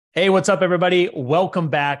Hey, what's up, everybody? Welcome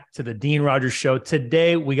back to the Dean Rogers Show.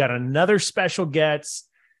 Today, we got another special guest,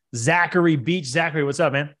 Zachary Beach. Zachary, what's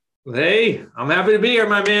up, man? Hey, I'm happy to be here,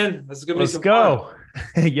 my man. This is going to be Let's some fun.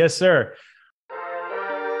 go. Yes, sir.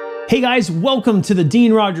 Hey, guys, welcome to the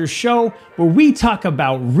Dean Rogers Show, where we talk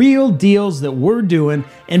about real deals that we're doing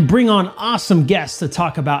and bring on awesome guests to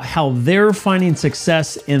talk about how they're finding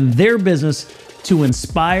success in their business to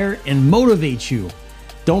inspire and motivate you.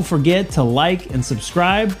 Don't forget to like and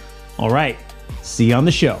subscribe. All right, see you on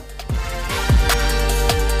the show.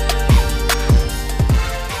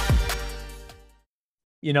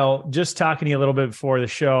 Just talking to you a little bit before the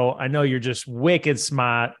show, I know you're just wicked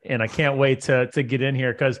smart, and I can't wait to get in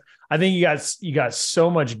here because I think you got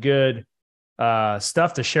so much good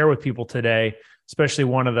stuff to share with people today, especially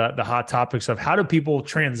one of the hot topics of how do people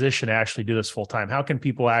transition to actually do this full time? How can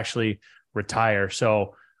people actually retire?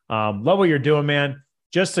 So love what you're doing, man.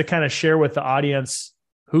 Just to kind of share with the audience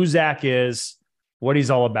who Zach is, what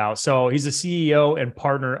he's all about. So he's the CEO and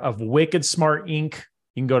partner of Wicked Smart Inc.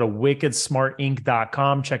 You can go to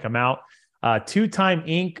wickedsmartinc.com, check him out. Two-time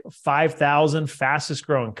Inc. 5,000 fastest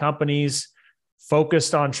growing companies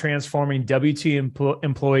focused on transforming W2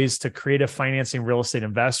 employees to creative financing real estate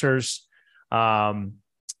investors.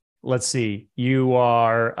 Let's see. You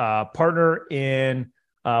are a partner in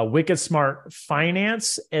Wicked Smart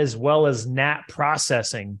Finance as well as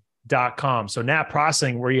natprocessing.com. So nat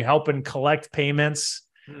processing, where you helping collect payments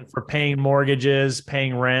for paying mortgages,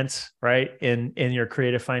 paying rent, right? In your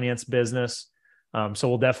creative finance business. So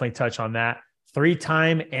we'll definitely touch on that.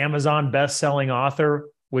 3-time Amazon best-selling author,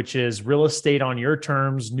 which is Real Estate on Your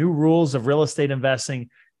Terms, New Rules of Real Estate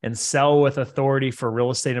Investing, and Sell with Authority for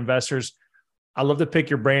Real Estate Investors. I love to pick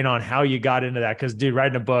your brain on how you got into that because, dude,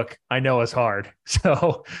 writing a book, I know is hard.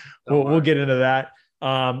 So we'll get into that.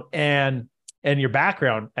 And your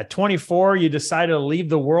background. At 24, you decided to leave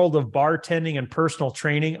the world of bartending and personal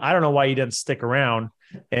training. I don't know why you didn't stick around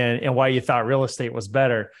and why you thought real estate was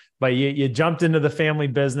better, but you jumped into the family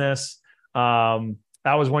business. That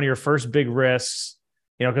was one of your first big risks,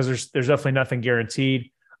 because there's definitely nothing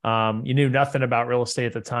guaranteed. You knew nothing about real estate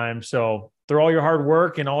at the time. So through all your hard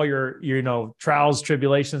work and all your trials,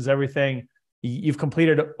 tribulations, everything, you've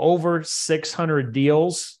completed over 600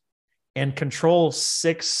 deals and control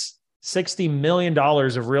 $60 million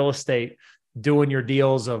of real estate, doing your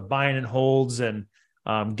deals of buying and holds and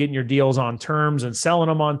getting your deals on terms and selling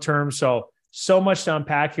them on terms. So much to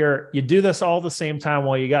unpack here. You do this all at the same time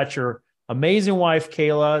while you got your amazing wife,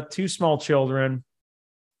 Kayla, 2 small children,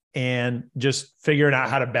 and just figuring out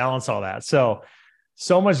how to balance all that. So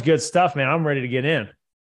much good stuff, man. I'm ready to get in.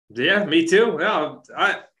 Yeah, me too. Yeah,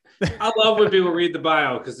 I love when people read the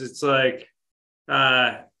bio because it's like,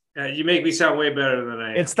 you make me sound way better than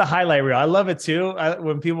I am. It's the highlight reel. I love it too.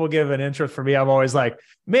 When people give an intro for me, I'm always like,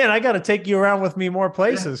 man, I got to take you around with me more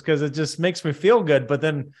places because it just makes me feel good. But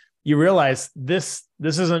then you realize this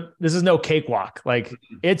is no cakewalk. Like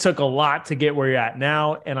it took a lot to get where you're at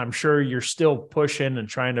now. And I'm sure you're still pushing and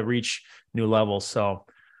trying to reach new levels. So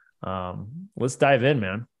let's dive in,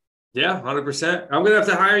 man. Yeah, 100%. I'm going to have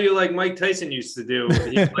to hire you like Mike Tyson used to do.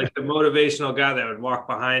 He's like the motivational guy that would walk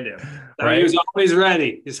behind him. Right? He was always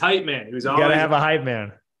ready. His hype man. He was always. You got to have a hype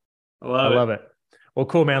man. I love it. Well,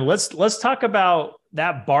 cool, man. Let's talk about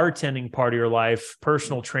that bartending part of your life,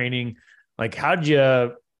 personal training. Like,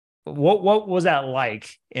 what was that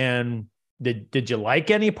like? And did you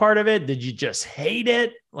like any part of it? Did you just hate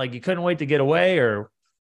it? Like you couldn't wait to get away, or?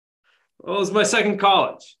 Well, it was my second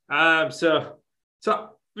college. So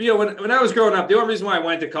when I was growing up, the only reason why I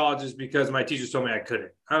went to college is because my teachers told me I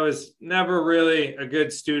couldn't. I was never really a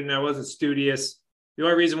good student. I wasn't studious. The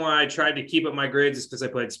only reason why I tried to keep up my grades is because I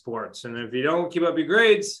played sports. And if you don't keep up your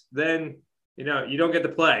grades, then, you don't get to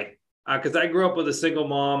play. Because I grew up with a single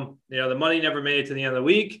mom. The money never made it to the end of the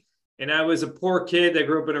week. And I was a poor kid that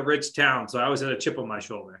grew up in a rich town. So I always had a chip on my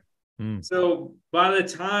shoulder. So by the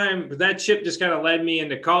time that chip just kind of led me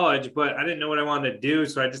into college, but I didn't know what I wanted to do.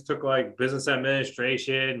 So I just took like business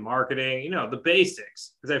administration, marketing, the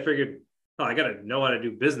basics, because I figured, I got to know how to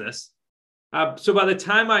do business. So by the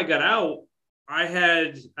time I got out, I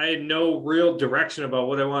had no real direction about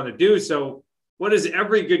what I wanted to do. So what does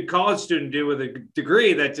every good college student do with a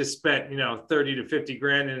degree that just spent, 30 to 50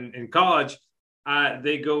 grand in college?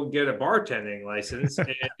 They go get a bartending license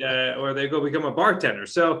or they go become a bartender.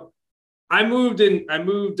 So I moved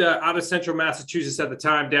out of central Massachusetts at the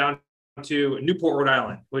time down to Newport, Rhode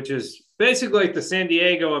Island, which is basically like the San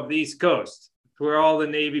Diego of the East Coast, where all the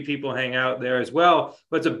Navy people hang out there as well.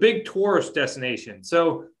 But it's a big tourist destination.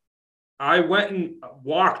 So I went and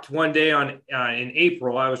walked one day in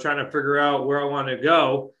April. I was trying to figure out where I wanted to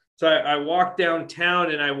go. So I walked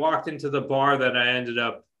downtown and I walked into the bar that I ended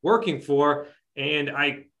up working for, and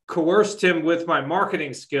I coerced him with my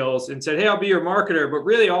marketing skills and said, "Hey, I'll be your marketer." But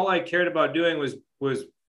really, all I cared about doing was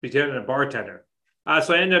becoming a bartender.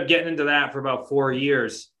 So I ended up getting into that for about 4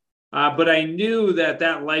 years. But I knew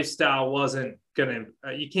that lifestyle wasn't gonna.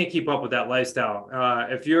 You can't keep up with that lifestyle.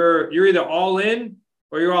 If you're either all in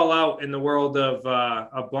or you're all out in the world of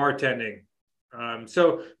bartending.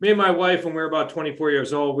 So me and my wife, when we were about 24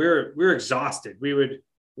 years old, we were exhausted. We would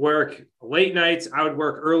work late nights. I would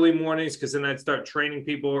work early mornings because then I'd start training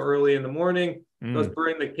people early in the morning. I was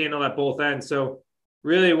burning the candle at both ends. So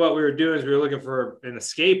really what we were doing is we were looking for an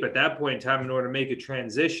escape at that point in time in order to make a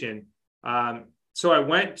transition. So I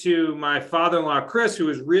went to my father-in-law, Chris, who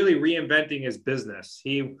was really reinventing his business.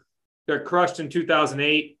 He got crushed in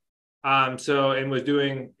 2008. And was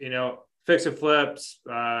doing, fix and flips,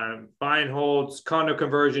 buy and holds, condo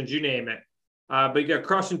conversions, you name it. But he got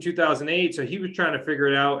crushed in 2008. So he was trying to figure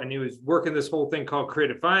it out, and he was working this whole thing called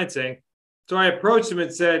creative financing. So I approached him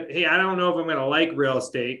and said, "Hey, I don't know if I'm going to like real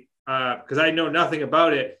estate because I know nothing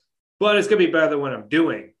about it, but it's going to be better than what I'm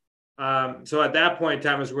doing." So at that point in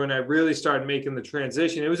time is when I really started making the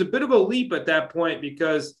transition. It was a bit of a leap at that point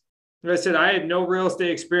because, like I said, I had no real estate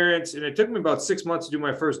experience, and it took me about 6 months to do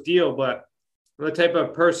my first deal. But I'm the type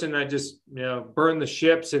of person that just, burned the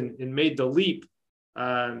ships and made the leap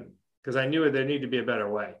because I knew there needed to be a better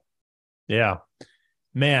way. Yeah,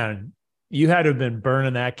 man, you had to have been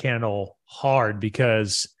burning that candle hard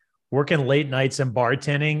because working late nights and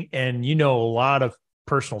bartending, and a lot of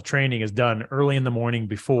personal training is done early in the morning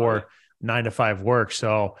before 9 to 5 work.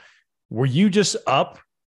 So were you just up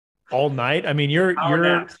all night? I mean,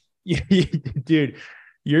 dude,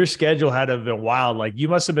 your schedule had to have been wild. Like you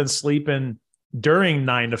must have been sleeping during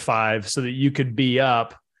 9 to 5 so that you could be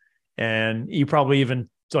up, and you probably even,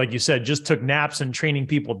 like you said, just took naps and training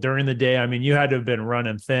people during the day. I mean, you had to have been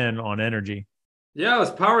running thin on energy. Yeah, I was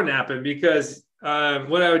power napping because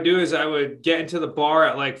what I would do is I would get into the bar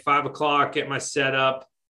at like 5 o'clock, get my setup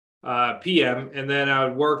PM, and then I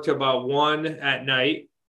would work to about 1 at night,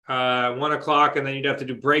 1 o'clock, and then you'd have to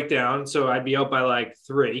do breakdown. So I'd be out by like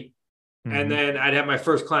 3. And then I'd have my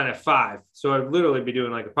first client at 5. So I'd literally be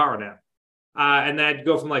doing like a power nap. And that'd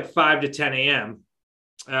go from like 5 to 10 a.m.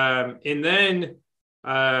 And then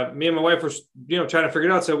me and my wife were, trying to figure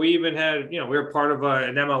it out. So we even had, we were part of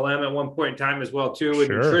an MLM at one point in time as well, too, with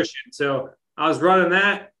nutrition. So I was running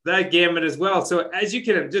that gamut as well. So as you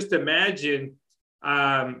can just imagine,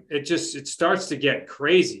 it starts to get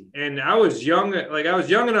crazy. And I was young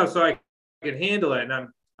enough so I could handle it. And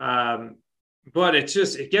but it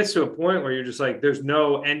gets to a point where you're just like, there's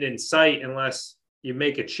no end in sight unless you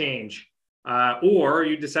make a change. Or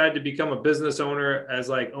you decide to become a business owner as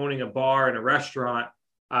like owning a bar and a restaurant.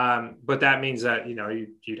 But that means that,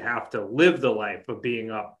 you'd have to live the life of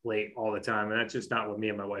being up late all the time. And that's just not what me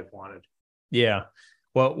and my wife wanted. Yeah.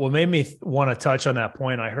 Well, what made me want to touch on that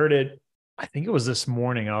point, I heard it, I think it was this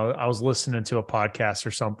morning. I was listening to a podcast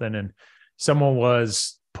or something, and someone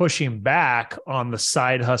was pushing back on the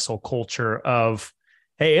side hustle culture of,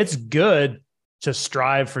 hey, it's good to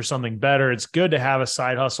strive for something better. It's good to have a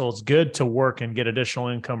side hustle. It's good to work and get additional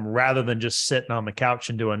income rather than just sitting on the couch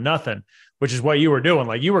and doing nothing, which is what you were doing.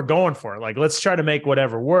 Like you were going for it. Like, let's try to make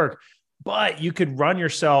whatever work, but you could run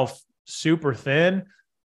yourself super thin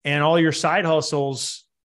and all your side hustles,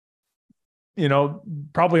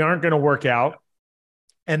 probably aren't going to work out.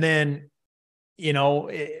 And then,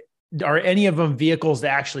 are any of them vehicles to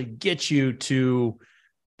actually get you to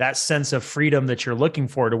that sense of freedom that you're looking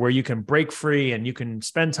for, to where you can break free and you can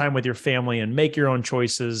spend time with your family and make your own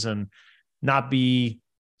choices and not be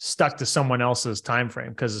stuck to someone else's time frame?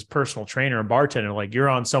 Because as personal trainer and bartender, like you're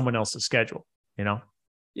on someone else's schedule,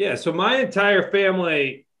 Yeah. So my entire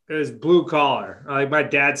family is blue collar, like my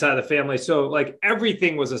dad's side of the family. So like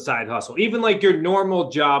everything was a side hustle. Even like your normal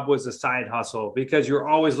job was a side hustle because you're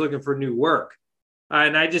always looking for new work.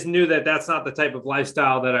 And I just knew that that's not the type of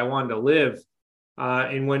lifestyle that I wanted to live.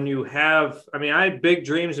 And when you have, I had big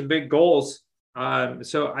dreams and big goals.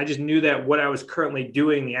 So I just knew that what I was currently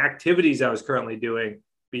doing, the activities I was currently doing,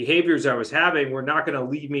 behaviors I was having were not going to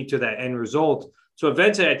lead me to that end result. So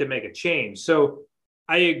eventually I had to make a change. So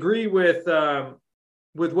I agree with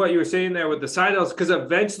what you were saying there with the side hustles, because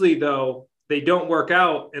eventually though, they don't work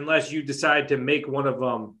out unless you decide to make one of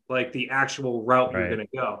them like the actual route you're going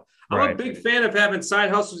to go. I'm a big fan of having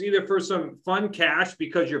side hustles, either for some fun cash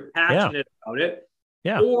because you're passionate about it,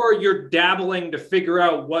 or you're dabbling to figure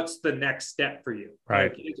out what's the next step for you.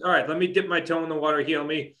 Right. Like, all right, let me dip my toe in the water here. Let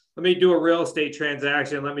me do a real estate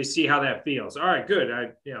transaction. Let me see how that feels. All right, good.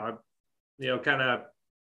 I kind of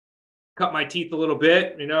cut my teeth a little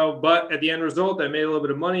bit, but at the end result, I made a little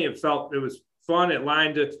bit of money. It was fun. It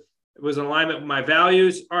was in alignment with my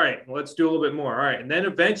values. All right, well, let's do a little bit more. All right. And then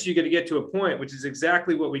eventually you're going to get to a point, which is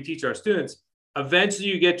exactly what we teach our students. Eventually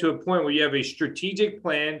you get to a point where you have a strategic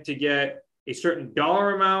plan to get a certain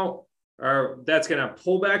dollar amount, or that's going to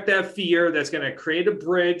pull back that fear, that's going to create a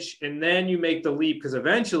bridge. And then you make the leap, because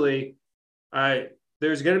eventually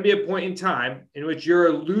there's going to be a point in time in which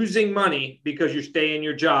you're losing money because you stay in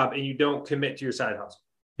your job and you don't commit to your side hustle.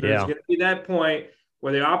 There's going to be that point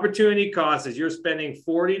where the opportunity cost is you're spending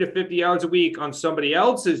 40 to 50 hours a week on somebody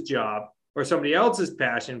else's job or somebody else's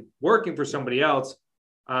passion, working for somebody else,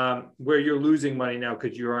 where you're losing money now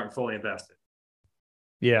because you aren't fully invested.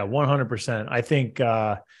 Yeah, 100%. I think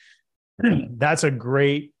that's a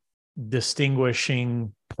great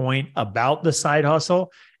distinguishing point about the side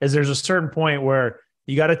hustle, is there's a certain point where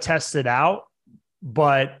you got to test it out,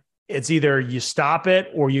 but it's either you stop it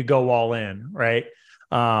or you go all in, right?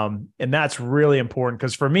 And that's really important,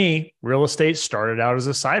 because for me, real estate started out as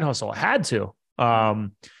a side hustle. I had to.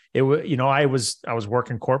 I was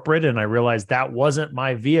working corporate, and I realized that wasn't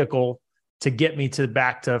my vehicle to get me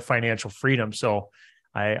back to financial freedom. So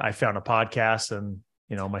I found a podcast, and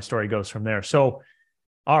my story goes from there. So,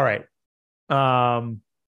 all right.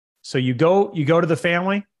 So you go to the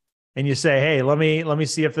family and you say, "Hey, let me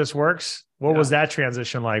see if this works." What was that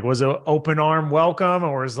transition like? Was it open arm welcome,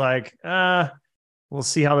 or was like, we'll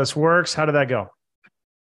see how this works? How did that go?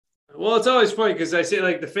 Well, it's always funny because I say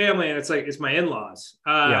like the family, and it's my in-laws.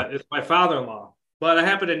 It's my father-in-law, but I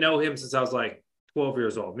happen to know him since I was like 12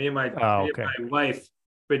 years old. Me and my wife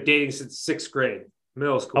been dating since 6th grade,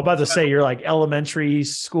 middle school. I'm about to say you're like elementary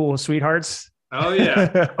school sweethearts. Oh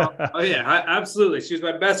yeah. Absolutely. She was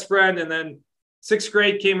my best friend. And then 6th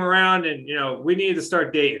grade came around, and, we needed to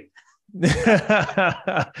start dating.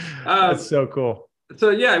 That's so cool.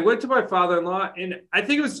 So yeah, I went to my father-in-law, and I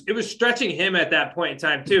think it was stretching him at that point in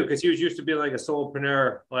time too, because he was used to being like a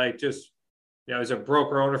solopreneur, like just, as a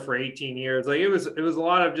broker owner for 18 years. Like it was a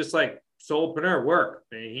lot of just like solopreneur work.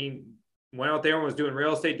 I mean, he went out there and was doing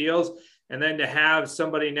real estate deals. And then to have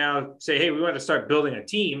somebody now say, "Hey, we want to start building a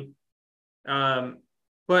team."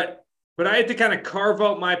 But I had to kind of carve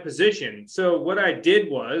out my position. So what I did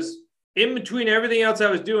was, in between everything else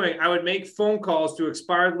I was doing, I would make phone calls to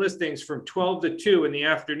expired listings from 12 to 2 in the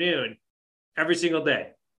afternoon every single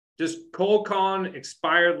day. Just cold calling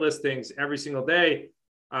expired listings every single day,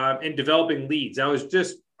 and developing leads. I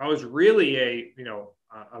was really a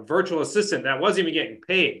virtual assistant that wasn't even getting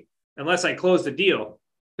paid unless I closed the deal.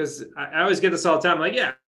 Because I always get this all the time, like,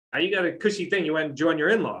 yeah, you got a cushy thing, you went and joined your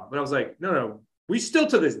in-law. But I was like, no, we still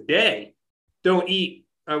to this day don't eat.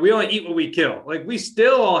 We only eat what we kill. Like, we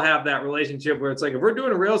still all have that relationship where it's like, if we're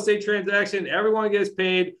doing a real estate transaction, everyone gets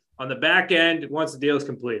paid on the back end once the deal is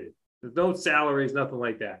completed. There's no salaries, nothing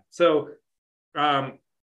like that. So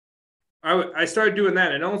I started doing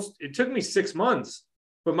that, and it took me 6 months.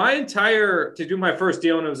 But to do my first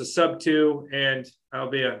deal, and it was a sub 2, and that'll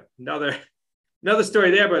be another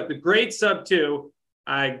story there, but the great sub 2,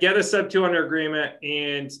 I get a sub 2 under agreement,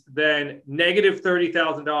 and then negative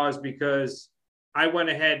 $30,000 because I went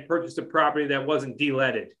ahead and purchased a property that wasn't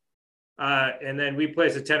de-leaded. And then we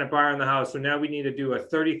placed a tenant buyer in the house. So now we need to do a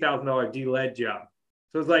 $30,000 de-lead job.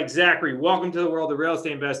 So it's like, Zachary, welcome to the world of real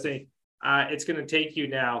estate investing. It's going to take you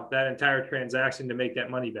now that entire transaction to make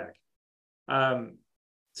that money back.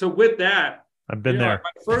 So with that, I've been there.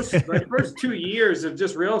 My first 2 years of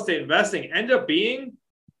just real estate investing ended up being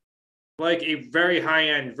like a very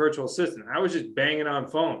high-end virtual assistant. I was just banging on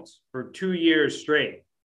phones for 2 years straight.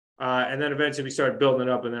 And then eventually we started building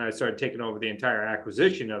it up, and then I started taking over the entire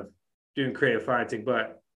acquisition of doing creative financing.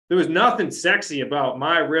 But there was nothing sexy about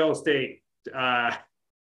my real estate career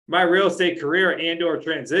and/or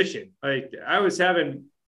transition. Like it was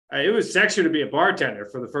sexier to be a bartender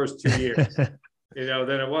for the first 2 years,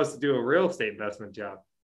 than it was to do a real estate investment job.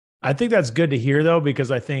 I think that's good to hear, though,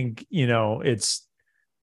 because I think, it's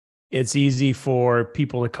easy for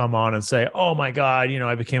people to come on and say, "Oh my God,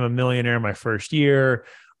 I became a millionaire in my first year,"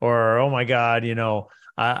 or, "Oh my God,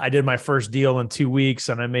 I did my first deal in 2 weeks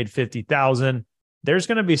and I made 50,000. There's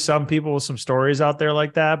going to be some people with some stories out there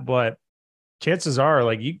like that, but chances are,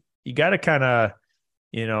 like, you got to kind of,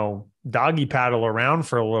 doggy paddle around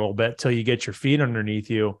for a little bit till you get your feet underneath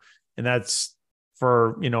you. And that's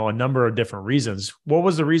for, a number of different reasons. What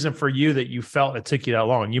was the reason for you that you felt it took you that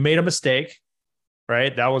long? You made a mistake,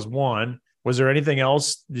 right? That was one. Was there anything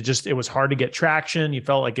else? It was hard to get traction. You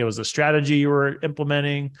felt like it was a strategy you were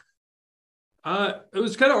implementing. It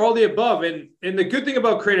was kind of all the above. And the good thing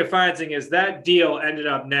about creative financing is that deal ended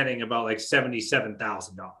up netting about like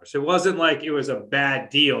 $77,000. It wasn't like it was a bad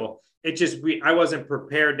deal. I wasn't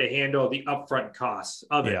prepared to handle the upfront costs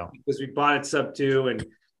of it because we bought it sub 2 and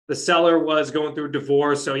the seller was going through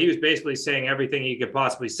divorce. So he was basically saying everything he could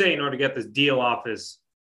possibly say in order to get this deal off his,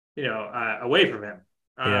 away from him.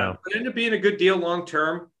 But it ended up being a good deal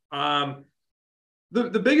long-term.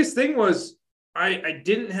 The biggest thing was I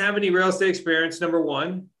didn't have any real estate experience, number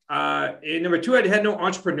one. And number two, I had no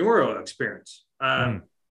entrepreneurial experience.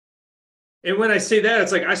 And when I say that,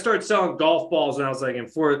 it's like I started selling golf balls when I was like and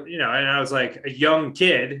I was like a young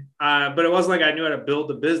kid, but it wasn't like I knew how to build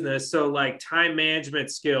a business. So like time management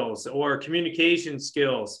skills or communication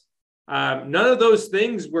skills, none of those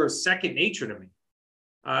things were second nature to me.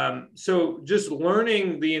 So just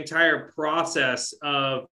learning the entire process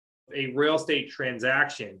of a real estate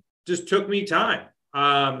transaction just took me time.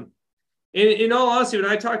 In all honesty, when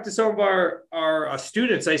I talk to some of our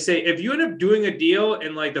students, I say, if you end up doing a deal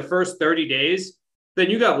in like the first 30 days, then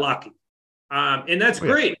you got lucky. And that's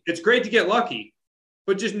great. It's great to get lucky,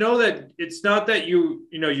 but just know that it's not that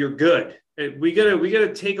you're good. We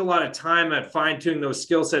gotta take a lot of time at fine tuning those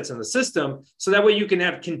skill sets in the system. So that way you can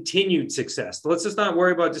have continued success. So let's just not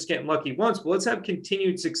worry about just getting lucky once, but let's have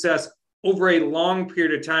continued success over a long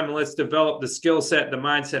period of time. And let's develop the skill set, the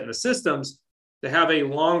mindset, and the systems to have a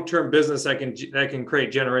long-term business that can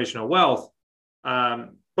create generational wealth.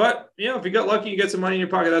 But if you got lucky, you get some money in your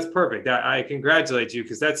pocket, that's perfect. I congratulate you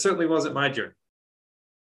because that certainly wasn't my journey.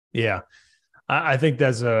 Yeah. I think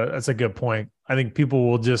that's a good point. I think people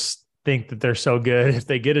will just think that they're so good if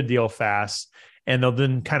they get a deal fast, and they'll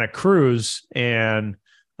then kind of cruise and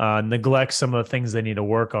neglect some of the things they need to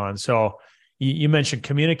work on. So you mentioned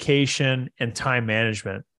communication and time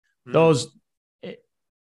management. Those,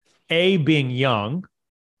 A, being young,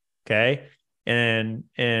 okay, and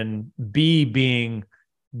B, being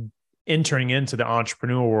entering into the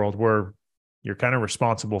entrepreneurial world where you're kind of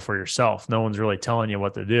responsible for yourself. No one's really telling you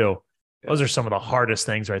what to do. Those are some of the hardest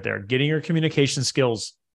things right there. Getting your communication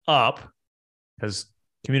skills up, because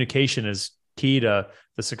communication is key to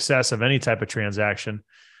the success of any type of transaction,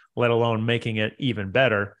 let alone making it even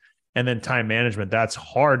better. And then time management, that's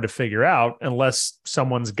hard to figure out unless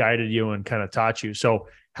someone's guided you and kind of taught you. So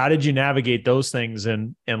how did you navigate those things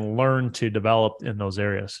and learn to develop in those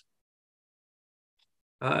areas?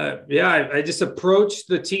 I just approached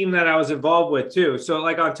the team that I was involved with too. So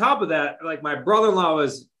like on top of that, like my brother-in-law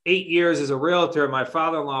was 8 years as a realtor. My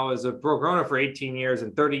father-in-law was a broker owner for 18 years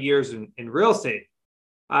and 30 years in real estate.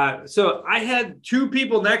 So I had two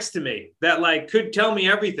people next to me that like could tell me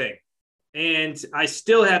everything. And I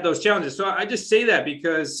still had those challenges. So I just say that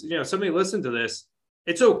because, somebody listened to this.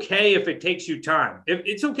 It's okay if it takes you time.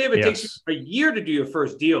 It's okay if it takes you a year to do your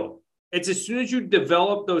first deal. It's as soon as you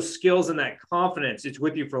develop those skills and that confidence, it's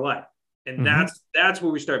with you for life. And that's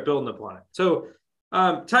where we start building upon it. So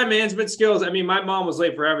time management skills. I mean, my mom was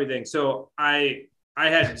late for everything. So I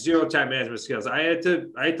had zero time management skills. I had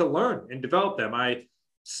to learn and develop them. I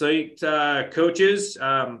cited coaches.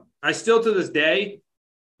 I still to this day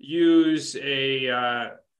use a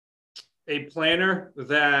planner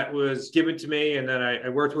that was given to me. And then I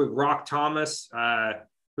worked with Rock Thomas,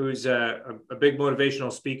 who's a big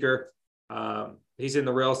motivational speaker. He's in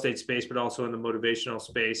the real estate space, but also in the motivational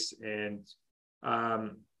space. And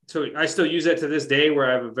so I still use that to this day, where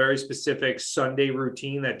I have a very specific Sunday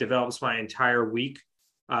routine that develops my entire week.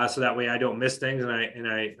 So that way I don't miss things. And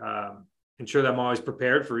I ensure that I'm always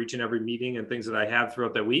prepared for each and every meeting and things that I have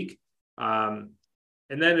throughout that week.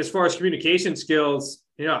 And then as far as communication skills,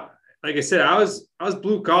 like I said, I was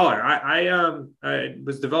blue collar. I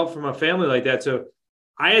was developed from a family like that. So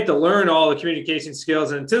I had to learn all the communication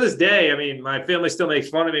skills. And to this day, I mean, my family still makes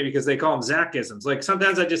fun of me because they call them Zachisms. Like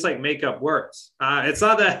sometimes I just like make up words. It's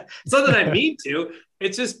not that I mean to,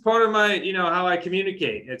 it's just part of my, how I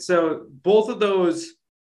communicate. And so both of those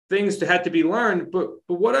things had to be learned. But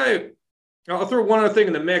I'll throw one other thing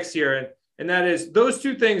in the mix here. And that is those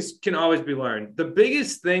two things can always be learned. The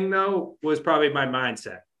biggest thing though, was probably my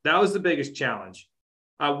mindset. That was the biggest challenge.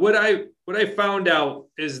 What I found out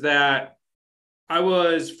is that I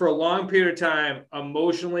was for a long period of time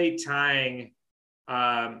emotionally tying.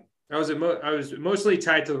 I was emotionally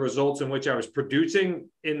tied to the results in which I was producing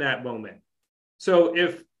in that moment. So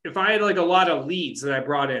if I had like a lot of leads that I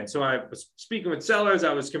brought in, so I was speaking with sellers,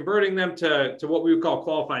 I was converting them to what we would call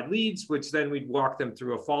qualified leads, which then we'd walk them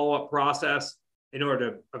through a follow-up process in order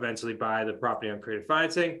to eventually buy the property on creative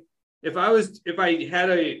financing. If I had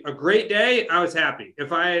a great day, I was happy.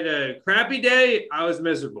 If I had a crappy day, I was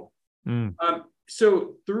miserable.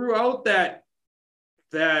 So throughout that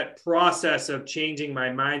process of changing my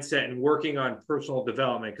mindset and working on personal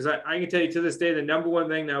development, because I can tell you to this day, the number one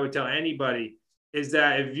thing that I would tell anybody is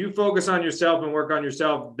that if you focus on yourself and work on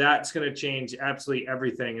yourself, that's going to change absolutely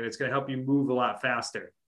everything. And it's going to help you move a lot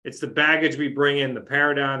faster. It's the baggage we bring in, the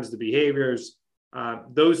paradigms, the behaviors,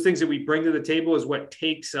 those things that we bring to the table is what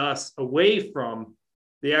takes us away from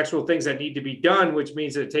the actual things that need to be done, which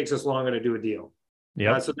means that it takes us longer to do a deal.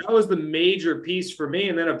 Yeah. So that was the major piece for me.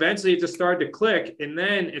 And then eventually it just started to click. And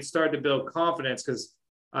then it started to build confidence because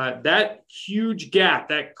that huge gap,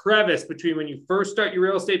 that crevice between when you first start your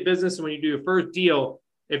real estate business and when you do your first deal,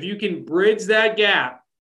 if you can bridge that gap,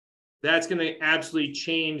 that's going to absolutely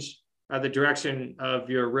change the direction of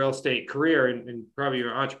your real estate career and probably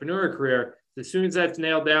your entrepreneur career. As soon as that's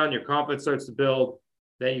nailed down, your confidence starts to build,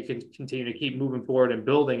 then you can continue to keep moving forward and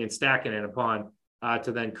building and stacking it upon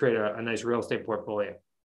to then create a nice real estate portfolio.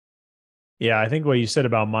 Yeah, I think what you said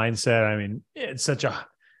about mindset, I mean, it's such a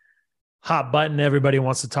hot button. Everybody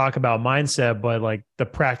wants to talk about mindset, but like the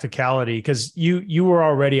practicality, because you were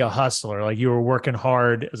already a hustler. Like you were working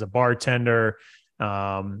hard as a bartender,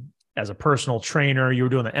 as a personal trainer, you were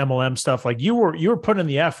doing the MLM stuff. Like you were putting in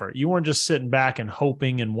the effort. You weren't just sitting back and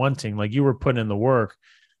hoping and wanting, like you were putting in the work.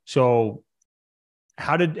 So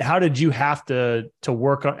how did you have to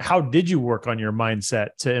work on, how did you work on your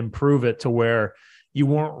mindset to improve it to where you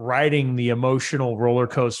weren't riding the emotional roller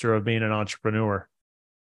coaster of being an entrepreneur?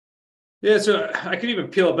 Yeah, so I could even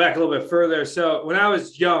peel it back a little bit further. So when I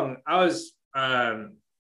was young, I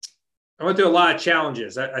went through a lot of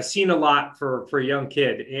challenges. I seen a lot for a young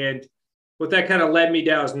kid, and what that kind of led me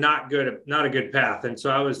down was not a good path. And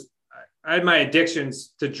so I had my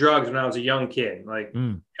addictions to drugs when I was a young kid, like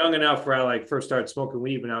young enough where I like first started smoking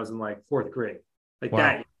weed when I was in like fourth grade, like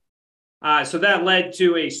wow. that. So that led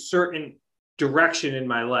to a certain direction in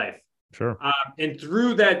my life. Sure. And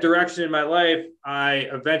through that direction in my life, I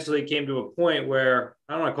eventually came to a point where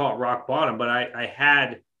I don't want to call it rock bottom, but I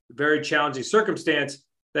had a very challenging circumstance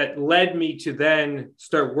that led me to then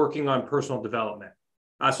start working on personal development.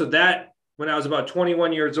 So that when I was about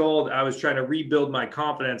 21 years old, I was trying to rebuild my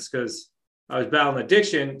confidence because I was battling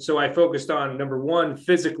addiction. So I focused on, number one,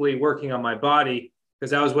 physically working on my body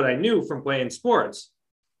because that was what I knew from playing sports.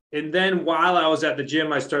 And then while I was at the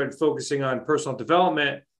gym, I started focusing on personal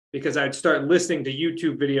development because I'd start listening to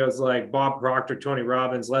YouTube videos like Bob Proctor, Tony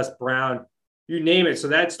Robbins, Les Brown, you name it. So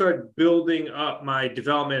that started building up my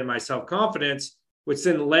development and my self-confidence, which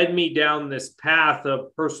then led me down this path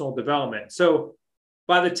of personal development. So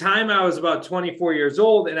by the time I was about 24 years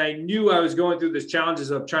old and I knew I was going through these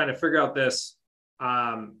challenges of trying to figure out this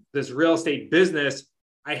real estate business,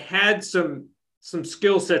 I had some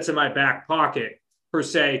skill sets in my back pocket per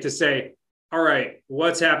se to say, all right,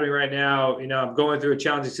 what's happening right now? You know, I'm going through a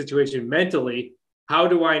challenging situation mentally. How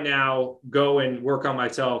do I now go and work on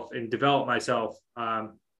myself and develop myself?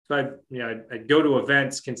 So I'd go to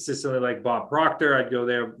events consistently like Bob Proctor. I'd go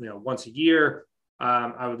there, once a year.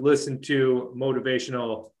 I would listen to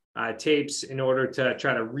motivational tapes in order to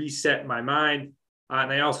try to reset my mind.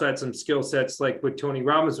 And I also had some skill sets like what Tony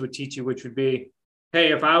Robbins would teach you, which would be,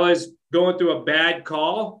 hey, if I was going through a bad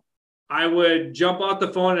call, I would jump off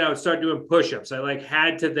the phone and I would start doing push-ups. I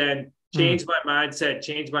had to then change my mindset,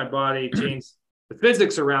 change my body, change the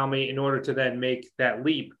physics around me in order to then make that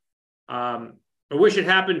leap. I wish it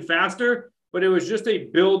happened faster, but it was just a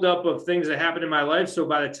buildup of things that happened in my life. So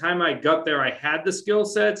by the time I got there, I had the skill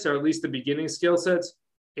sets, or at least the beginning skill sets,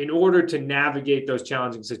 in order to navigate those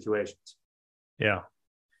challenging situations. Yeah.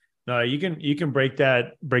 No, you can break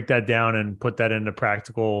that down and put that into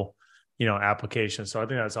practical, application. So I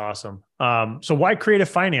think that's awesome. So why creative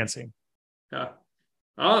financing? I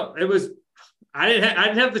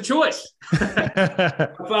didn't have the choice.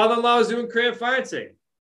 My father-in-law was doing creative financing.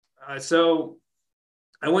 So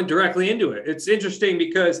I went directly into it. It's interesting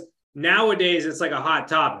because nowadays it's like a hot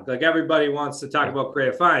topic. Like everybody wants to talk about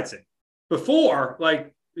creative financing. Before,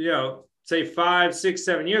 say 5, 6,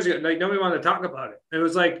 7 years ago, like nobody wanted to talk about it. It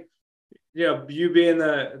was like, you being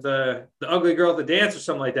the ugly girl at the dance or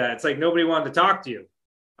something like that. It's like nobody wanted to talk to you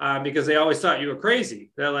because they always thought you were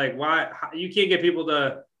crazy. They're like, you can't get people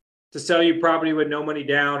to sell you property with no money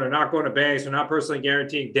down, or not going to banks, or not personally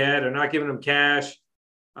guaranteeing debt, or not giving them cash.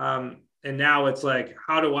 And now it's like,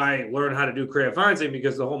 how do I learn how to do creative financing?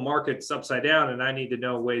 Because the whole market's upside down and I need to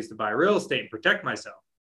know ways to buy real estate and protect myself.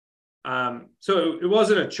 So it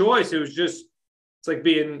wasn't a choice. It was just, it's like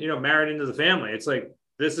being, married into the family. It's like,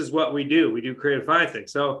 this is what we do. We do creative financing.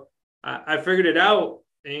 So I figured it out,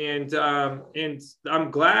 and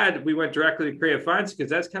I'm glad we went directly to creative financing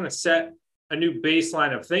because that's kind of set a new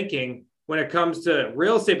baseline of thinking when it comes to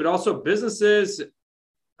real estate, but also businesses.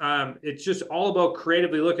 It's just all about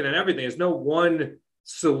creatively looking at everything. There's no one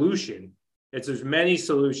solution. There's many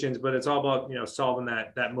solutions, but it's all about, solving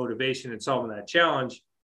that motivation and solving that challenge.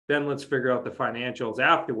 Then let's figure out the financials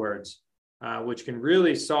afterwards, which can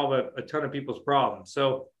really solve a ton of people's problems.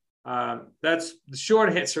 So that's the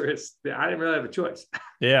short answer is I didn't really have a choice.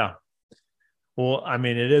 Yeah. Well, I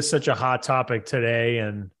mean, it is such a hot topic today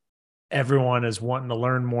and everyone is wanting to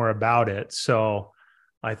learn more about it. So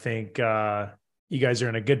I think you guys are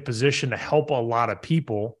in a good position to help a lot of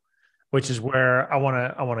people, which is where I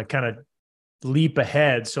want to kind of leap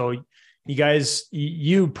ahead. So you guys,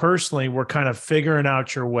 you personally were kind of figuring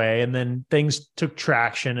out your way, and then things took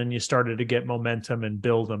traction and you started to get momentum and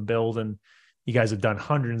build. And you guys have done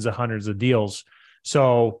hundreds of deals.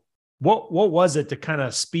 So what was it to kind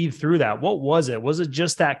of speed through that? What was it? Was it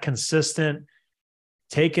just that consistent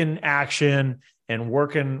taking action and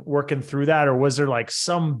working through that? Or was there like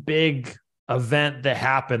some big event that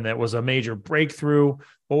happened that was a major breakthrough?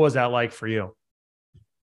 What was that like for you?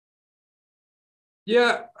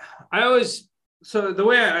 Yeah, so the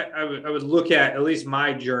way I would look at least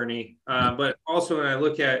my journey, but also when I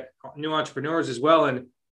look at new entrepreneurs as well, and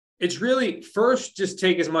it's really first, just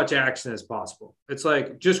take as much action as possible. It's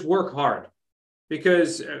like, just work hard,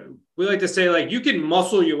 because we like to say, like, you can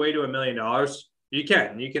muscle your way to $1 million. You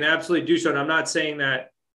can absolutely do so. And I'm not saying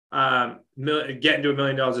that getting to $1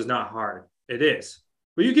 million is not hard. It is,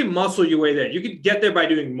 but you can muscle your way there. You can get there by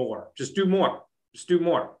doing more. Just do more.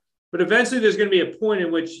 But eventually there's going to be a point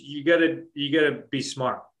in which you gotta be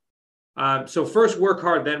smart. So first work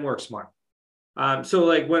hard, then work smart. So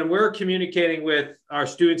like when we're communicating with our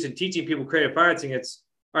students and teaching people creative financing, it's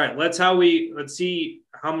all right, let's see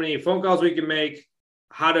how many phone calls we can make,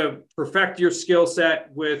 how to perfect your skill set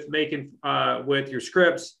with making with your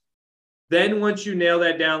scripts. Then once you nail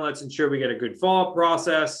that down, let's ensure we get a good follow-up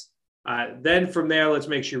process. Then from there, let's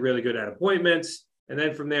make sure you're really good at appointments. And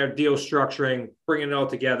then from there, deal structuring, bringing it all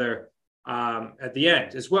together at the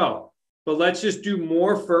end as well. But let's just do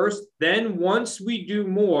more first. Then once we do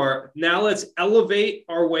more, now let's elevate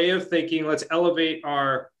our way of thinking. Let's elevate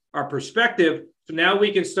our perspective. So now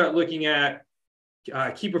we can start looking at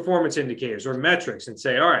key performance indicators or metrics and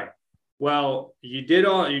say, all right, well, you did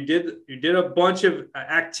a bunch of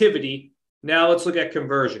activity. Now let's look at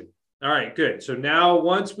conversion. All right, good. So now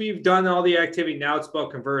once we've done all the activity, now it's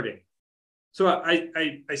about converting. So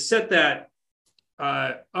I set that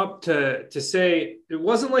up to say it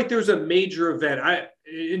wasn't like there was a major event.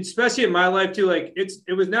 Especially in my life too, like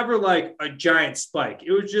it was never like a giant spike.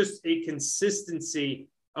 It was just a consistency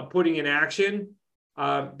of putting in action.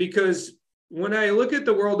 Because when I look at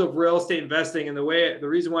the world of real estate investing and the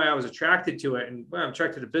reason why I was attracted to it and why I'm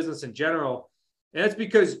attracted to business in general, and that's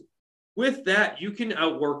because with that you can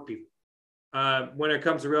outwork people. When it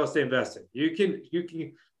comes to real estate investing, you can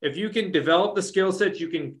if you can develop the skill sets, you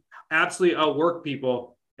can absolutely outwork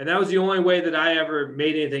people. And that was the only way that I ever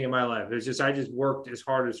made anything in my life. I just worked as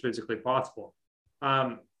hard as physically possible.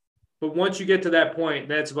 But once you get to that point,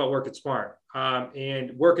 that's about working smart.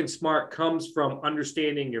 And working smart comes from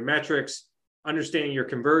understanding your metrics, understanding your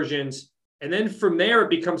conversions. And then from there, it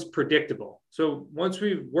becomes predictable. So once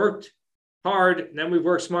we've worked hard and then we've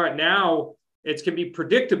worked smart, now it can be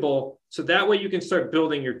predictable. So that way you can start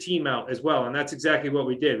building your team out as well. And that's exactly what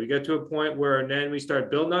we did. We got to a point where, and then we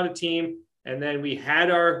started building out a team, and then we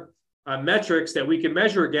had our metrics that we could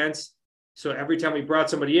measure against. So every time we brought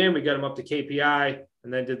somebody in, we got them up to KPI,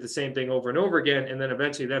 and then did the same thing over and over again. And then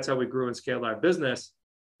eventually that's how we grew and scaled our business.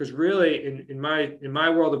 Because really in my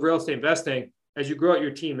world of real estate investing, as you grow out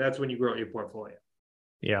your team, that's when you grow out your portfolio.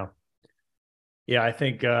 Yeah. Yeah. I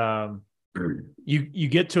think, you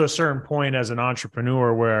get to a certain point as an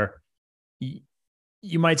entrepreneur where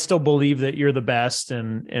you might still believe that you're the best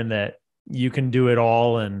and that you can do it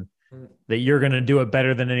all and that you're going to do it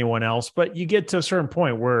better than anyone else. But you get to a certain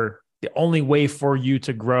point where the only way for you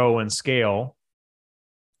to grow and scale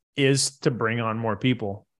is to bring on more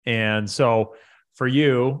people. And so for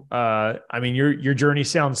you, I mean, your journey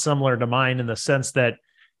sounds similar to mine in the sense that,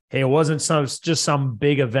 hey, it wasn't just some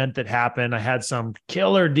big event that happened. I had some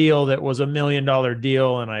killer deal that was $1 million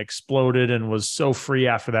deal and I exploded and was so free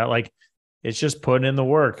after that. Like, it's just putting in the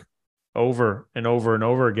work over and over and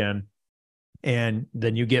over again. And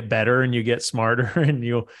then you get better and you get smarter and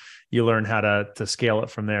you learn how to scale it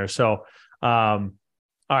from there. So, all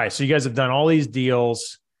right. So you guys have done all these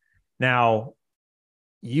deals. Now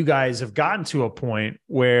you guys have gotten to a point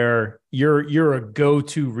where you're a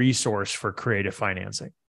go-to resource for creative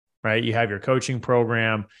financing. Right? You have your coaching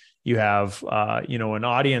program, you have, an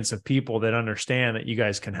audience of people that understand that you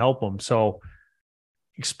guys can help them. So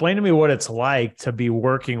explain to me what it's like to be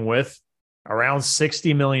working with around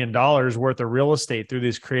 $60 million worth of real estate through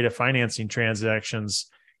these creative financing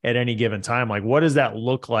transactions at any given time. Like, what does that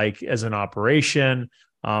look like as an operation?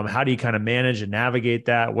 How do you kind of manage and navigate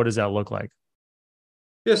that? What does that look like?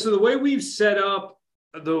 Yeah, so the way we've set up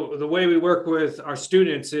the way we work with our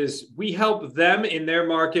students is we help them in their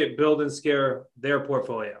market build and scale their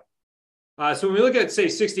portfolio. So when we look at, say,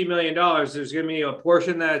 $60 million, there's going to be a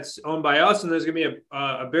portion that's owned by us, and there's going to be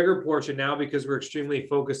a bigger portion now because we're extremely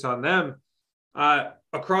focused on them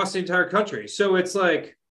across the entire country. So it's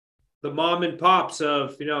like the mom and pops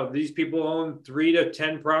of, these people own 3 to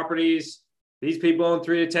 10 properties. These people own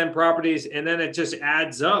 3 to 10 properties, and then it just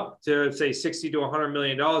adds up to, say, $60 to $100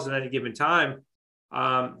 million at any given time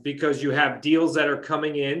because you have deals that are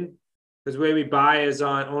coming in. Because the way we buy is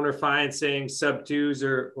on owner financing, sub-twos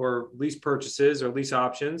or lease purchases or lease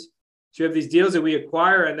options. So you have these deals that we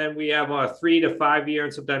acquire, and then we have a 3 to 5 year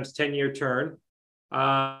and sometimes 10-year turn.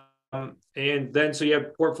 And then so you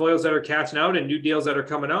have portfolios that are cashing out and new deals that are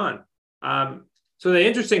coming on. So the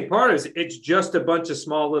interesting part is it's just a bunch of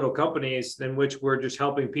small little companies in which we're just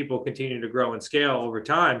helping people continue to grow and scale over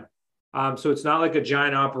time. So it's not like a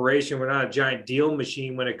giant operation. We're not a giant deal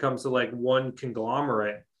machine when it comes to like one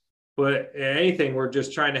conglomerate. But anything, we're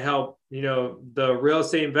just trying to help, the real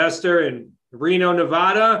estate investor in Reno,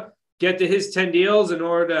 Nevada, get to his 10 deals in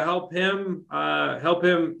order to help him,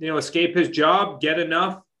 escape his job, get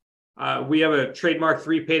enough. We have a trademark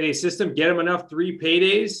 3 payday system, get him enough 3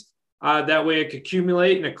 paydays. That way it could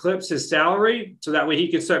accumulate and eclipse his salary. So that way he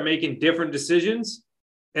can start making different decisions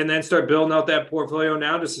and then start building out that portfolio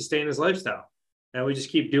now to sustain his lifestyle. And we just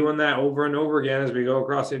keep doing that over and over again as we go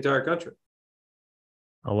across the entire country.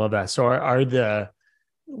 I love that. So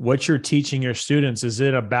what you're teaching your students, is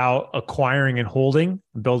it about acquiring and holding,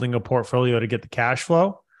 building a portfolio to get the cash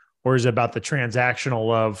flow? Or is it about the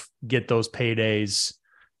transactional of get those paydays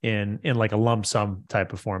in like a lump sum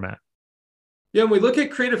type of format? Yeah, when we look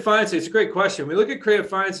at creative financing, it's a great question. We look at creative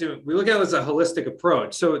financing, we look at it as a holistic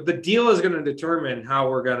approach. So the deal is going to determine how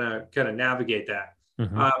we're going to kind of navigate that.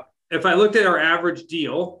 Mm-hmm. If I looked at our average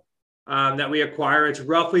deal, that we acquire, it's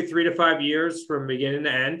roughly 3 to 5 years from beginning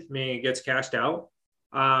to end, meaning it gets cashed out.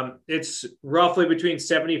 It's roughly between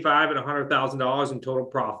 $75,000 and $100,000 in total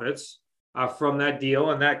profits from that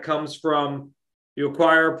deal. And that comes from you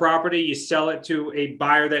acquire a property, you sell it to a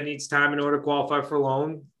buyer that needs time in order to qualify for a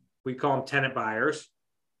loan. We call them tenant buyers.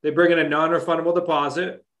 They bring in a non-refundable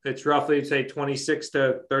deposit. It's roughly, say, $26,000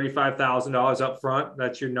 to $35,000 up front.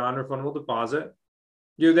 That's your non-refundable deposit.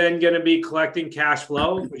 You're then going to be collecting cash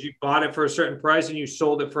flow because you bought it for a certain price and you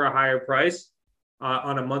sold it for a higher price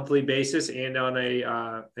on a monthly basis and on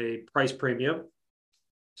a price premium.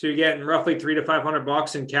 So you're getting roughly $300 to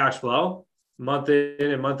 $500 in cash flow, month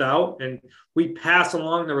in and month out. And we pass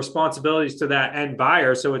along the responsibilities to that end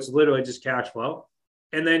buyer. So it's literally just cash flow.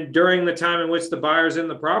 And then during the time in which the buyer's in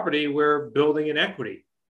the property, we're building an equity.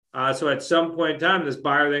 So at some point in time, this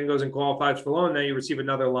buyer then goes and qualifies for loan. Now you receive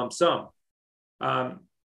another lump sum.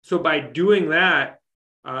 So by doing that,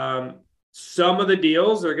 some of the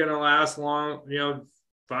deals are going to last long,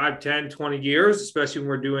 5, 10, 20 years, especially when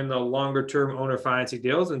we're doing the longer term owner financing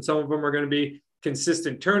deals. And some of them are going to be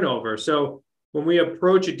consistent turnover. So when we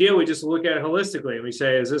approach a deal, we just look at it holistically and we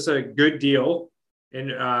say, is this a good deal?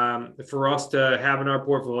 And for us to have in our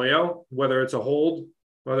portfolio, whether it's a hold,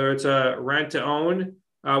 whether it's a rent to own,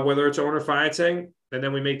 whether it's owner financing, and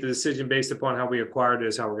then we make the decision based upon how we acquired it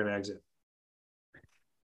is how we're going to exit.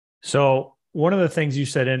 So one of the things you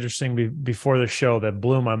said interesting before the show that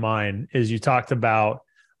blew my mind is you talked about,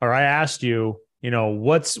 or I asked you,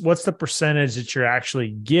 what's the percentage that you're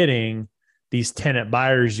actually getting these tenant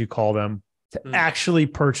buyers, you call them, to actually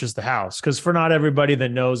purchase the house? Because for not everybody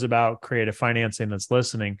that knows about creative financing that's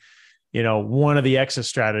listening, one of the exit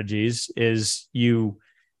strategies is you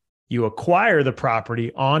acquire the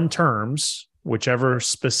property on terms, whichever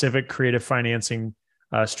specific creative financing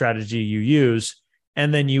strategy you use.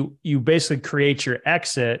 And then you basically create your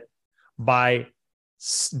exit by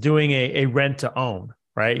doing a rent to own,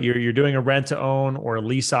 right? You're doing a rent to own or a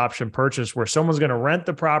lease option purchase where someone's going to rent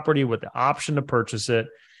the property with the option to purchase it.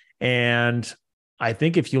 And I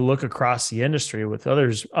think if you look across the industry with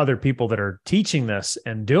other people that are teaching this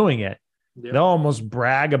and doing it, they'll almost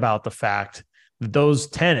brag about the fact that those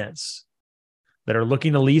tenants that are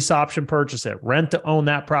looking to lease option purchase it, rent to own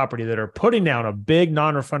that property, that are putting down a big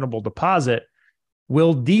non-refundable deposit,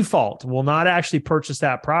 will not actually purchase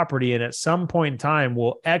that property. And at some point in time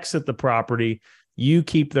will exit the property. You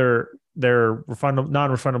keep their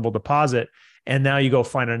non-refundable deposit. And now you go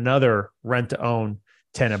find another rent to own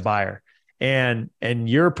tenant buyer. And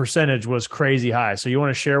your percentage was crazy high. So you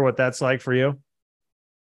want to share what that's like for you?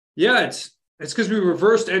 Yeah, It's because we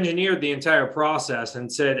reversed engineered the entire process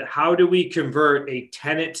and said, how do we convert a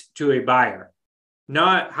tenant to a buyer?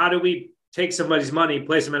 Not how do we take somebody's money,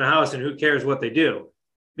 place them in a house, and who cares what they do?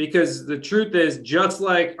 Because the truth is, just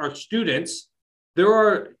like our students, there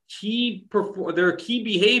are key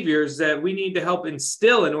behaviors that we need to help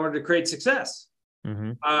instill in order to create success.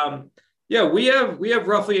 Yeah, we have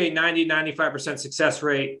roughly a 95% success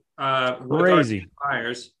rate with our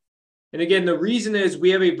buyers. And again, the reason is we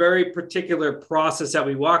have a very particular process that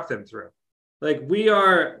we walk them through. Like we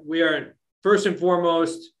are first and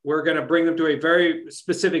foremost, we're going to bring them to a very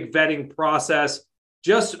specific vetting process,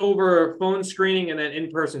 just over phone screening and then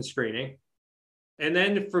in-person screening. And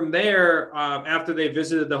then from there, after they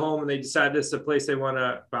visited the home and they decide this is the place they want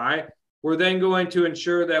to buy, we're then going to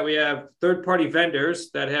ensure that we have third-party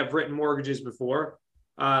vendors that have written mortgages before,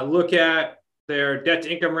 look at their debt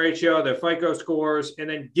to income ratio, their FICO scores, and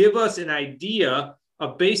then give us an idea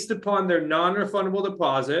of, based upon their non-refundable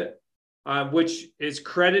deposit, which is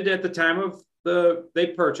credited at the time of they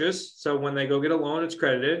purchase. So when they go get a loan, it's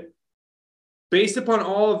credited. Based upon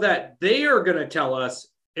all of that, they are going to tell us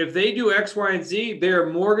if they do X, Y, and Z, they're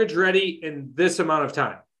mortgage ready in this amount of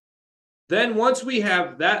time. Then once we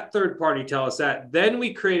have that third party tell us that, then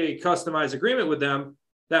we create a customized agreement with them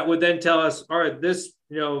that would then tell us, all right, this,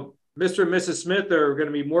 Mr. and Mrs. Smith are going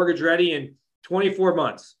to be mortgage ready in 24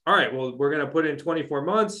 months. All right, well, we're going to put in 24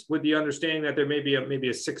 months with the understanding that there may be maybe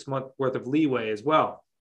a 6 month worth of leeway as well.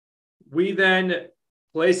 We then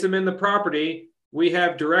place them in the property. We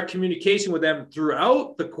have direct communication with them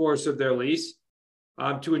throughout the course of their lease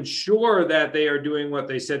to ensure that they are doing what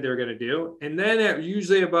they said they're going to do. And then at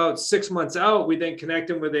usually about 6 months out, we then connect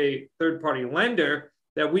them with a third-party lender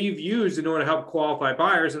that we've used in order to help qualify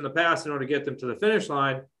buyers in the past in order to get them to the finish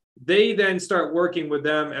line. They then start working with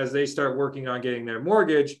them as they start working on getting their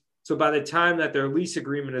mortgage. So by the time that their lease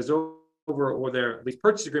agreement is over or their lease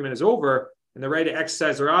purchase agreement is over and they're ready to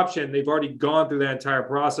exercise their option, they've already gone through that entire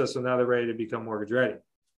process. So now they're ready to become mortgage ready.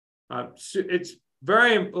 So it's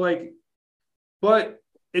very but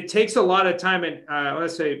it takes a lot of time and I want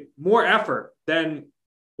to say more effort than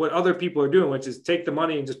what other people are doing, which is take the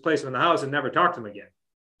money and just place them in the house and never talk to them again.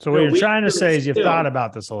 So what you're trying to say is you've thought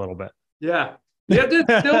about this a little bit. Yeah. You have to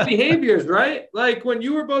instill behaviors, right? Like when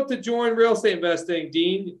you were about to join real estate investing,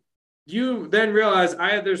 Dean, you then realize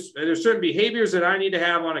there's certain behaviors that I need to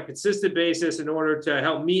have on a consistent basis in order to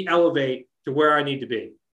help me elevate to where I need to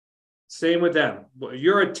be. Same with them.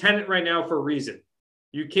 You're a tenant right now for a reason.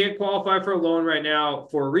 You can't qualify for a loan right now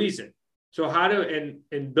for a reason. So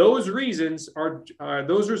and those reasons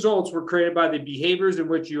those results were created by the behaviors in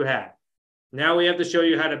which you had. Now we have to show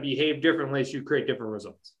you how to behave differently so you create different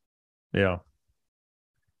results. Yeah.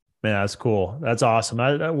 Man, that's cool. That's awesome.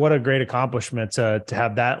 What a great accomplishment to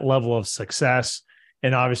have that level of success.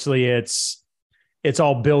 And obviously it's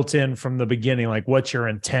all built in from the beginning, like what's your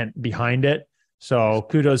intent behind it. So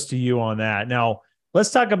kudos to you on that. Now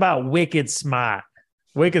let's talk about Wicked Smart.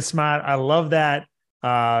 Wicked Smart. I love that.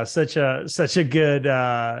 Such a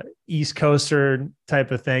good East Coaster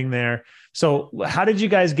type of thing there. So how did you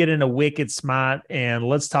guys get into Wicked Smart? And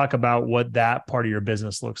let's talk about what that part of your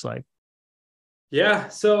business looks like. Yeah.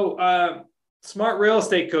 So Smart Real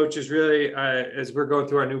Estate Coach is really, as we're going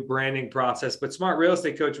through our new branding process, but Smart Real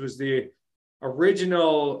Estate Coach was the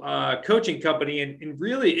original coaching company. And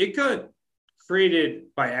really it got created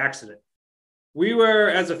by accident. We were,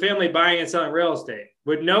 as a family, buying and selling real estate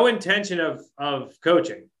with no intention of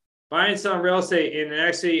coaching, buying and selling real estate. And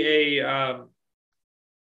actually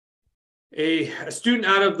a student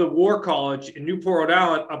out of the War College in Newport, Rhode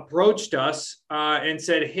Island approached us and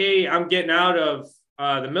said, hey, I'm getting out of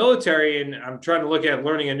the military and I'm trying to look at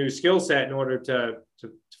learning a new skill set in order to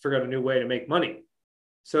figure out a new way to make money.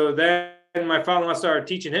 So then my father-in-law started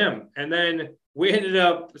teaching him. And then we ended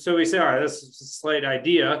up, so we said, all right, this is a slight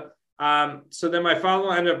idea. So then my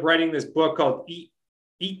father-in-law ended up writing this book called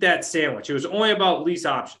Eat That Sandwich. It was only about lease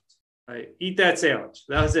options. Right? Eat That Sandwich.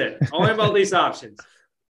 That was it. Only about lease options.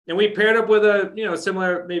 And we paired up with a,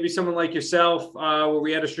 similar, maybe someone like yourself, where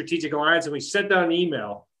we had a strategic alliance and we sent down an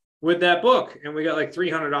email with that book and we got like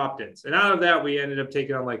 300 opt-ins. And out of that, we ended up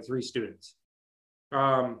taking on like 3 students.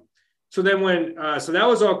 So then so that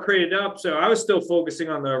was all created up. So I was still focusing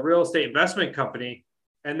on the real estate investment company.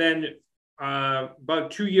 And then about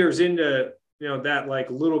 2 years into, that like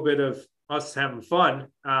little bit of us having fun,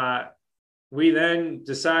 we then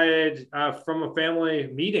decided from a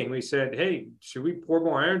family meeting, we said, hey, should we pour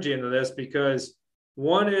more energy into this? Because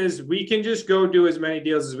one is we can just go do as many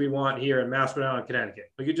deals as we want here in Maspinout Island,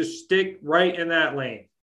 Connecticut. We could just stick right in that lane.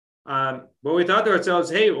 But we thought to ourselves,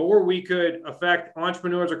 hey, or we could affect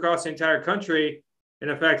entrepreneurs across the entire country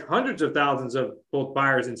and affect hundreds of thousands of both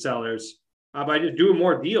buyers and sellers by just doing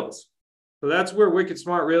more deals. So that's where Wicked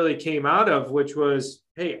Smart really came out of, which was,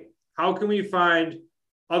 hey, how can we find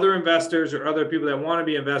other investors or other people that want to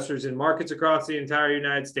be investors in markets across the entire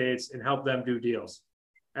United States and help them do deals,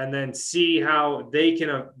 and then see how they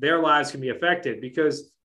can, their lives can be affected.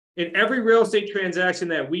 Because in every real estate transaction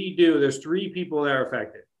that we do, there's three people that are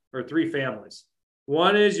affected, or three families.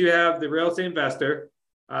 One is you have the real estate investor,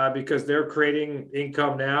 because they're creating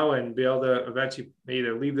income now and be able to eventually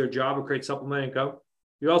either leave their job or create supplemental income.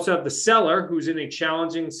 You also have the seller who's in a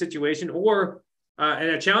challenging situation, or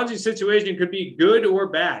and a challenging situation could be good or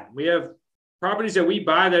bad. We have properties that we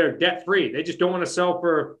buy that are debt-free. They just don't want to sell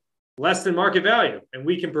for less than market value, and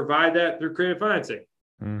we can provide that through creative financing.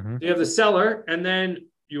 Mm-hmm. You have the seller, and then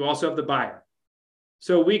you also have the buyer.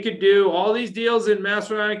 So we could do all these deals in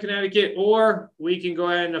Mass, Rhode Island, Connecticut, or we can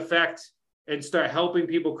go ahead and affect and start helping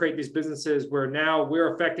people create these businesses where now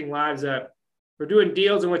we're affecting lives that we're doing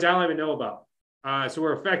deals in which I don't even know about. So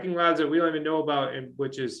we're affecting lives that we don't even know about, and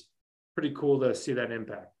which is pretty cool to see that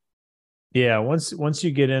impact. Yeah. Once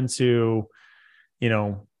you get into,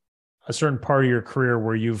 a certain part of your career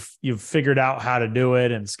where you've figured out how to do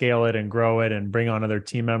it and scale it and grow it and bring on other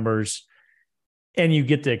team members, and you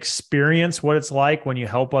get to experience what it's like when you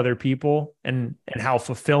help other people and how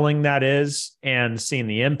fulfilling that is, and seeing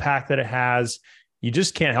the impact that it has, you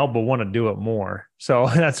just can't help but want to do it more. So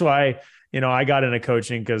that's why, I got into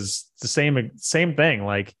coaching, because it's the same thing.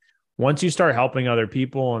 Like, once you start helping other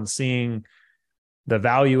people and seeing the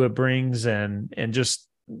value it brings, and just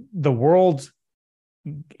the world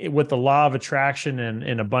with the law of attraction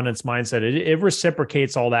and abundance mindset, it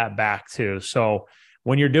reciprocates all that back too. So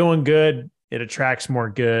when you're doing good, it attracts more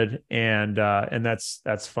good, and that's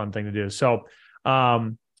a fun thing to do. So,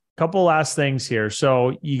 couple last things here.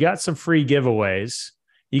 So you got some free giveaways.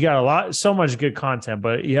 You got so much good content,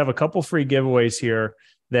 but you have a couple free giveaways here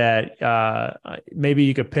that maybe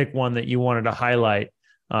you could pick one that you wanted to highlight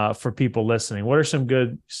for people listening. What are some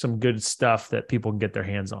good stuff that people can get their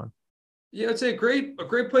hands on? Yeah, it's a great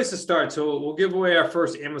place to start. So we'll give away our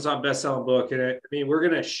first Amazon best-selling book, and we're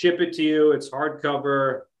going to ship it to you. It's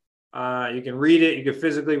hardcover. You can read it. You can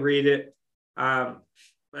physically read it.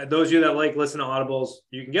 Those of you that listen to audibles,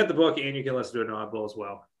 you can get the book and you can listen to it on Audible as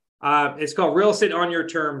well. It's called Real Estate on Your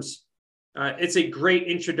Terms. It's a great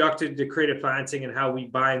introduction to creative financing and how we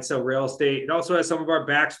buy and sell real estate. It also has some of our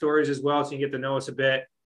backstories as well, so you get to know us a bit.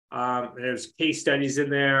 There's case studies in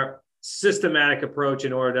there, systematic approach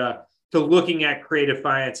in order to looking at creative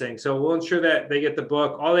financing. So we'll ensure that they get the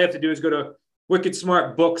book. All they have to do is go to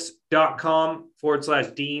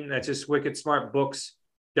wickedsmartbooks.com/Dean. That's just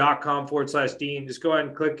wickedsmartbooks.com/Dean. Just go ahead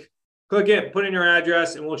and click it, put in your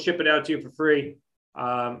address, and we'll ship it out to you for free.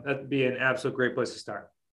 That'd be an absolute great place to start.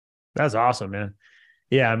 That's awesome, man.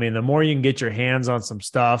 Yeah. The more you can get your hands on some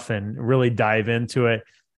stuff and really dive into it,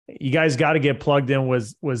 you guys got to get plugged in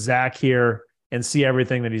with Zach here and see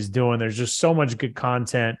everything that he's doing. There's just so much good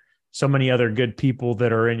content, so many other good people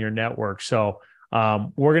that are in your network. So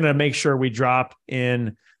we're going to make sure we drop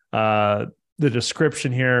in the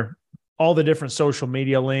description here all the different social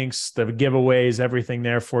media links, the giveaways, everything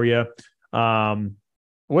there for you.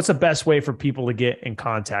 What's the best way for people to get in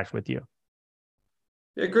contact with you?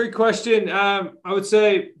 Yeah, great question. I would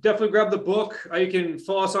say definitely grab the book. You can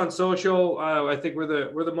follow us on social. I think we're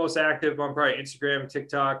the most active on probably Instagram,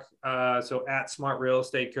 TikTok. So at Smart Real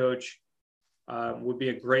Estate Coach would be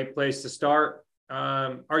a great place to start.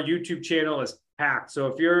 Our YouTube channel is packed. So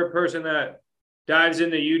if you're a person that dives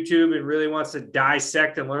into YouTube and really wants to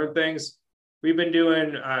dissect and learn things, we've been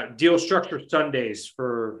doing deal structure Sundays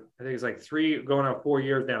for, I think it's like 3 going on 4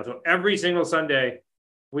 years now. So every single Sunday,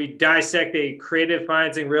 we dissect a creative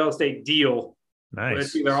financing real estate deal. Nice.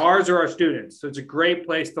 It's either ours or our students. So it's a great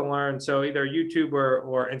place to learn. So either YouTube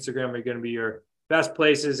or Instagram are going to be your best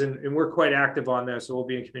places. And we're quite active on there. So we'll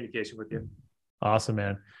be in communication with you. Awesome,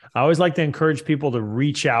 man. I always like to encourage people to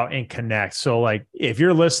reach out and connect. So if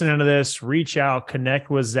you're listening to this, reach out, connect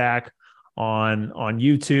with Zach on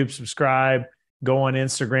YouTube, subscribe, go on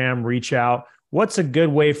Instagram, reach out. What's a good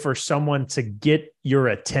way for someone to get your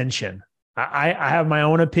attention? I have my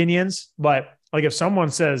own opinions, but if someone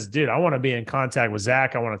says, dude, I want to be in contact with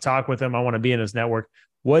Zach, I want to talk with him, I want to be in his network.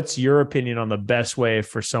 What's your opinion on the best way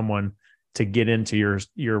for someone to get into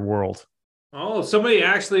your world? Oh, if somebody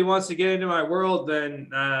actually wants to get into my world, then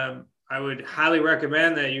I would highly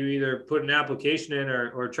recommend that you either put an application in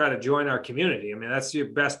or try to join our community. That's your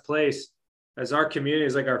best place, as our community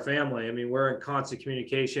is like our family. We're in constant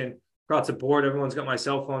communication across the board. Everyone's got my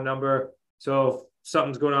cell phone number. So if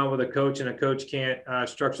something's going on with a coach and a coach can't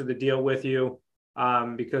structure the deal with you,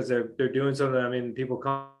 because they're doing something. I mean, people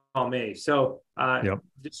call me. So Yep.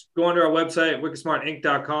 just go onto our website,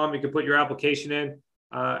 wickedsmartinc.com. You can put your application in.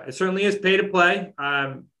 It certainly is pay to play,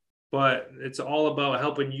 but it's all about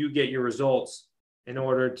helping you get your results in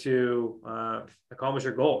order to accomplish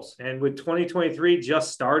your goals. And with 2023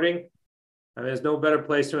 just starting, I mean, there's no better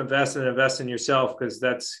place to invest than invest in yourself, because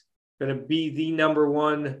that's going to be the number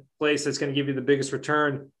one place that's going to give you the biggest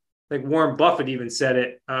return. Like Warren Buffett even said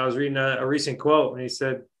it. I was reading a recent quote, and he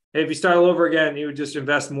said, hey, if you start all over again, he would just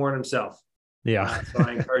invest more in himself. Yeah. So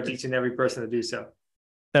I encourage each and every person to do so.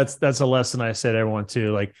 That's a lesson I said to everyone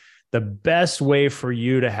too. Like, the best way for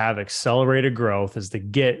you to have accelerated growth is to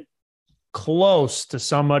get close to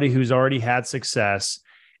somebody who's already had success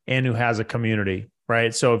and who has a community,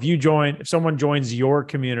 right? So if someone joins your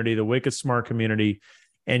community, the Wicked Smart community,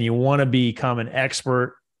 and you want to become an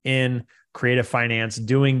expert in creative finance,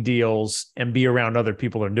 doing deals, and be around other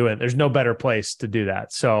people that are doing it, there's no better place to do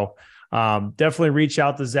that. So definitely reach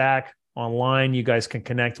out to Zach online. You guys can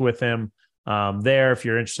connect with him there. If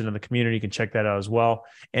you're interested in the community, you can check that out as well.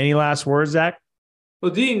 Any last words, Zach?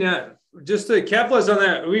 Well, Dean, just to capitalize on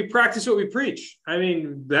that, we practice what we preach. I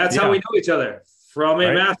mean, that's how we know each other, from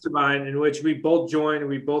a mastermind in which we both join.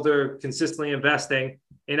 We both are consistently investing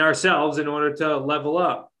in ourselves in order to level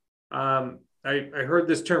up. I heard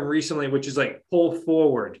this term recently, which is like pull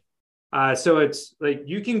forward. So it's like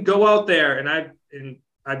you can go out there, and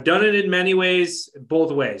I've done it in many ways,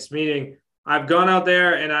 both ways, meaning I've gone out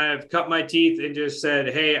there and I've cut my teeth and just said,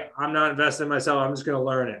 hey, I'm not investing in myself. I'm just going to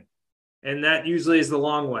learn it. And that usually is the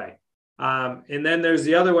long way. And then there's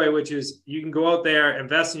the other way, which is you can go out there,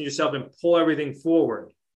 invest in yourself, and pull everything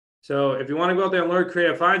forward. So if you want to go out there and learn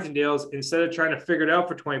creative financing deals, instead of trying to figure it out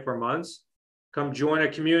for 24 months, come join a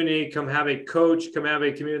community, come have a coach, come have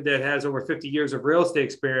a community that has over 50 years of real estate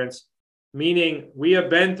experience, meaning we have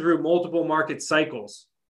been through multiple market cycles,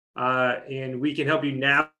 and we can help you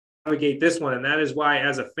navigate this one. And that is why,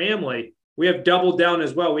 as a family, we have doubled down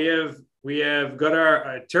as well. We have got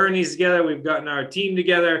our attorneys together, we've gotten our team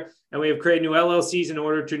together, and we have created new LLCs in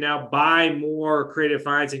order to now buy more creative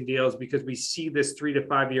financing deals, because we see this 3 to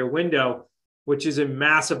 5 year window, which is a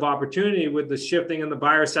massive opportunity with the shifting on the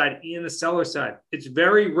buyer side and the seller side. It's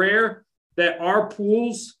very rare that our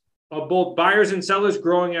pools of both buyers and sellers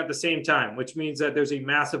growing at the same time, which means that there's a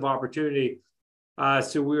massive opportunity.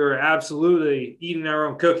 So we are absolutely eating our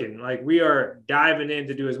own cooking. Like, we are diving in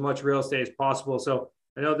to do as much real estate as possible. So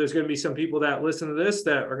I know there's going to be some people that listen to this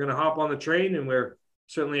that are going to hop on the train, and we're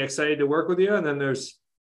certainly excited to work with you. And then there's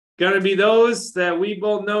going to be those that we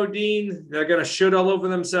both know, Dean, they're going to shit all over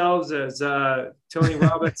themselves. As Tony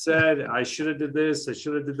Robbins said, I should have did this, I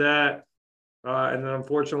should have did that. And then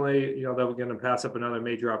unfortunately, that we're going to pass up another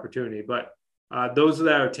major opportunity. But those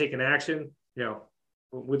that are taking action,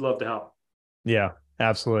 we'd love to help. Yeah,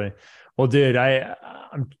 absolutely. Well, dude, I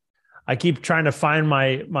keep trying to find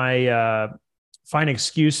find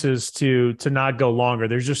excuses to not go longer.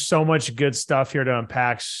 There's just so much good stuff here to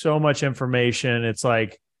unpack, so much information. It's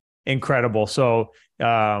like incredible. So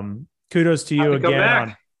kudos to you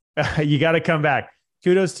again. You got to come back.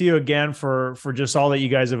 Kudos to you again for just all that you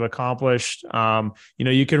guys have accomplished.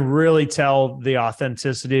 You can really tell the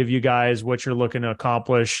authenticity of you guys, what you're looking to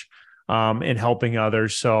accomplish in helping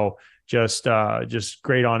others. So just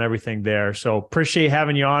great on everything there. So appreciate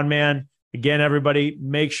having you on, man. Again, everybody,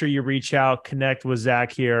 make sure you reach out, connect with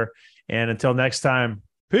Zach here. And until next time,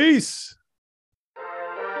 peace.